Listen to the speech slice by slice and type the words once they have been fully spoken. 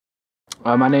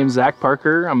My name's Zach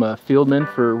Parker. I'm a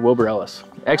fieldman for Wilbur-Ellis.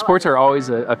 Exports are always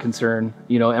a concern.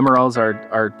 You know, MRLs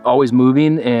are always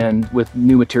moving, and with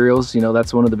new materials, you know,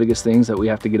 that's one of the biggest things that we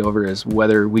have to get over is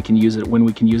whether we can use it, when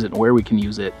we can use it, and where we can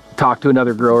use it. Talk to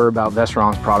another grower about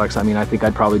Vestaron's products. I mean, I think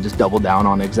I'd probably just double down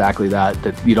on exactly that,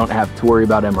 that you don't have to worry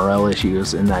about MRL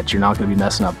issues and that you're not going to be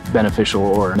messing up beneficial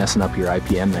or messing up your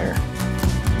IPM there.